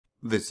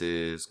This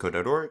is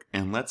Code.org,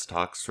 and let's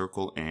talk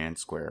circle and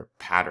square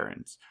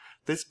patterns.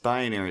 This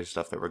binary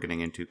stuff that we're getting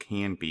into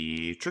can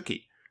be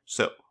tricky.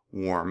 So,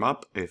 warm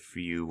up. If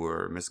you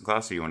were missing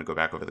class or you want to go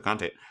back over the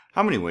content,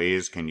 how many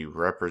ways can you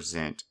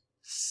represent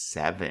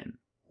 7?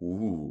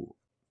 Ooh.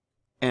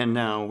 And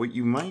now, what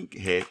you might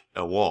hit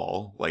a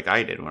wall, like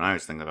I did when I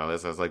was thinking about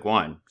this. I was like,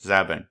 1,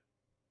 7.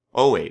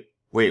 Oh, wait.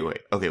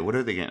 Okay, what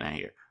are they getting at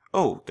here?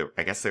 Oh,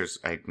 I guess there's,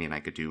 I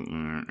could do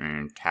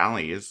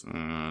tallies.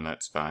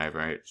 That's 5,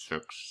 right?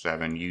 6,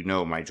 7. You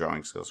know my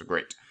drawing skills are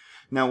great.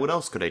 Now, what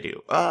else could I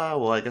do?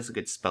 Well, I guess I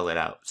could spell it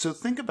out. So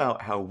think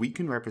about how we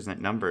can represent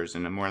numbers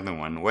in more than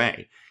one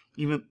way,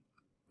 even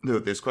though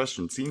this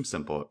question seems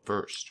simple at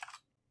first.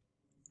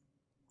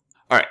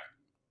 All right.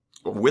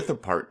 With a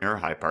partner,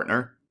 hi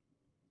partner,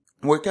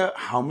 work out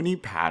how many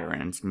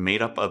patterns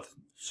made up of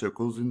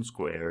circles and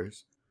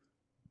squares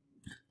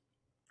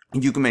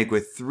you can make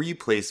with 3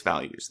 place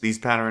values. These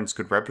patterns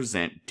could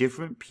represent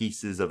different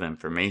pieces of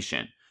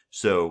information.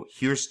 So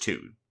here's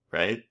 2,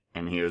 right?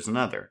 And here's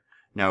another.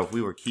 Now, if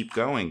we were keep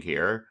going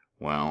here,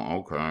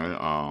 well, okay,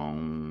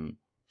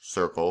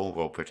 circle,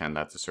 we'll pretend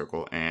that's a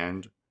circle,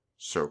 and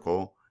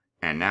circle.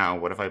 And now,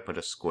 what if I put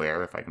a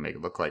square, if I can make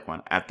it look like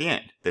one, at the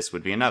end? This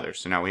would be another.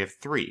 So now we have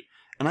 3.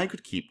 And I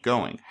could keep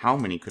going. How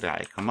many could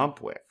I come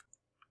up with?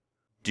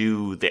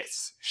 Do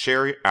this.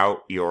 Share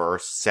out your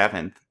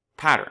 7th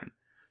pattern.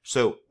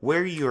 So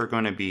where you're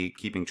going to be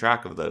keeping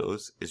track of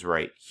those is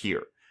right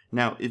here.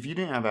 Now, if you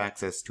didn't have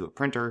access to a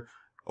printer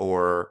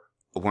or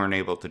weren't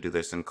able to do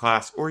this in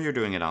class, or you're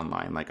doing it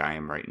online like I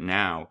am right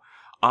now,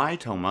 I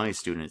tell my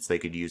students they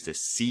could use a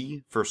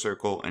C for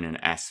circle and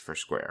an S for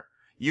square.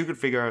 You could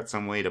figure out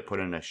some way to put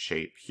in a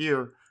shape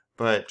here,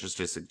 but just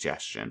a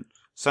suggestion.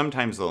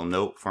 Sometimes they'll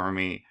note for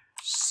me,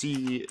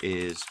 C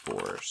is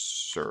for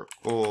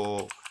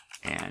circle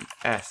and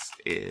S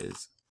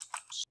is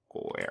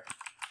square.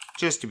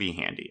 Just to be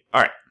handy.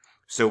 All right,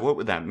 so what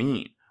would that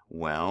mean?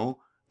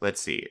 Well,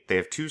 let's see. They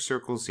have 2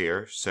 circles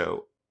here,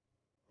 so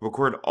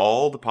record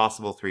all the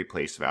possible 3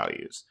 place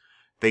values.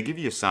 They give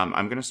you some.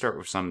 I'm going to start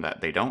with some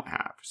that they don't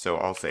have. So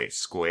I'll say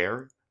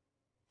square,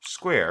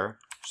 square,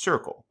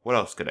 circle. What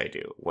else could I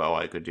do? Well,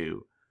 I could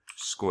do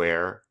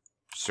square,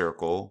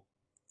 circle,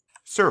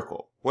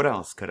 circle. What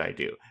else could I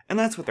do? And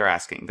that's what they're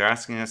asking. They're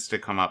asking us to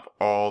come up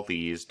all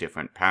these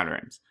different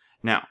patterns.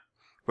 Now,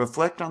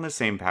 reflect on the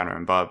same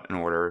pattern above in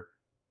order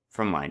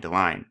from line to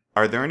line.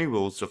 Are there any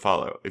rules to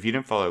follow? If you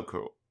didn't follow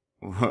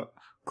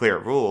clear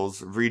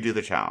rules, redo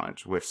the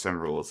challenge with some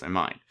rules in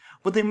mind.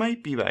 What they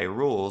might be by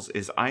rules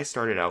is I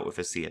started out with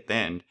a C at the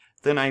end,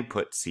 then I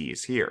put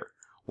C's here.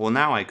 Well,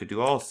 now I could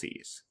do all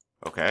C's,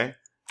 okay?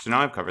 So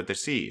now I've covered the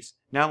C's.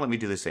 Now let me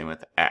do the same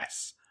with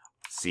S.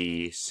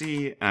 C,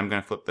 C, and I'm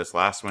going to flip this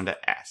last one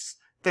to S.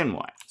 Then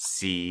what?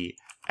 C,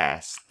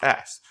 S,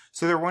 S.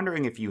 So they're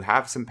wondering if you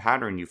have some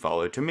pattern you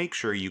follow to make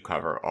sure you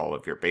cover all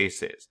of your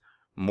bases.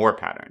 More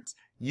patterns.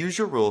 Use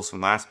your rules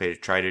from last page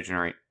to try to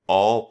generate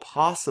all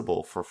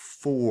possible for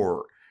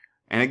 4.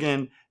 And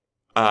again,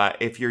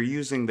 if you're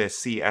using the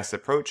CS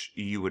approach,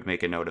 you would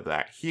make a note of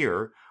that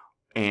here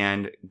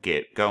and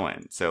get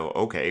going. So,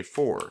 okay,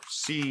 4.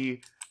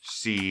 C,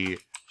 C,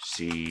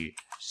 C,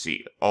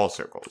 C. All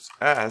circles.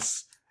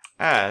 S,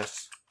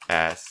 S,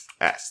 S,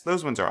 S.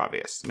 Those ones are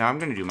obvious. Now I'm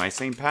going to do my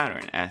same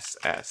pattern. S,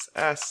 S,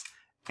 S.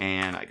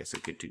 And I guess I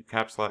could do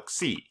caps lock.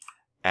 C,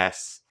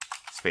 S,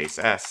 space, space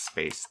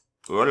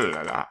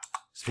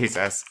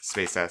S,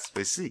 space S,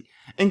 space C.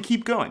 And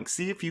keep going.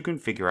 See if you can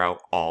figure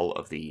out all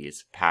of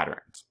these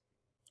patterns.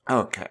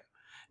 Okay.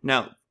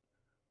 Now,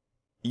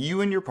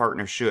 you and your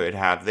partner should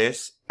have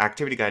this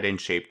activity guide and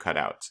shape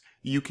cutouts.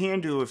 You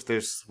can do with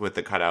this with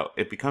the cutout,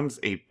 it becomes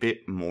a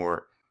bit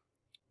more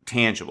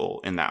tangible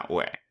in that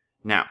way.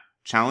 Now,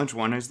 challenge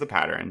 1 is the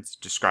patterns,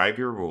 describe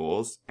your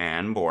rules,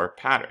 and more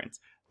patterns.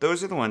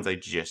 Those are the ones I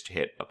just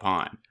hit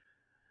upon.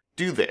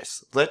 Do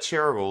this. Let's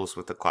share our rules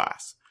with the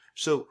class.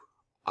 So,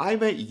 I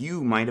bet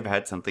you might have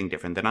had something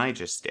different than I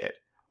just did.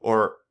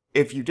 Or,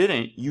 if you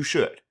didn't, you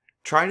should.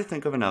 Try to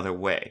think of another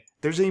way.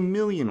 There's a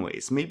million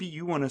ways. Maybe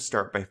you want to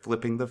start by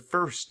flipping the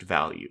first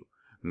value.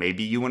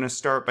 Maybe you want to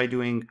start by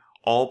doing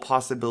all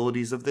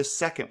possibilities of the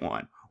second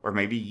one. Or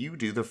maybe you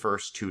do the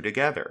first 2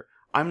 together.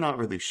 I'm not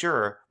really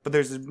sure, but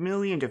there's a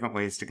million different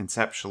ways to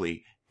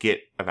conceptually get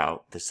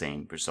about the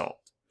same result.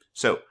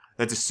 So,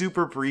 that's a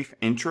super brief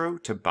intro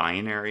to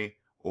binary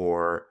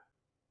or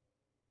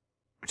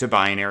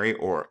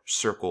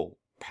circle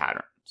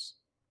pattern.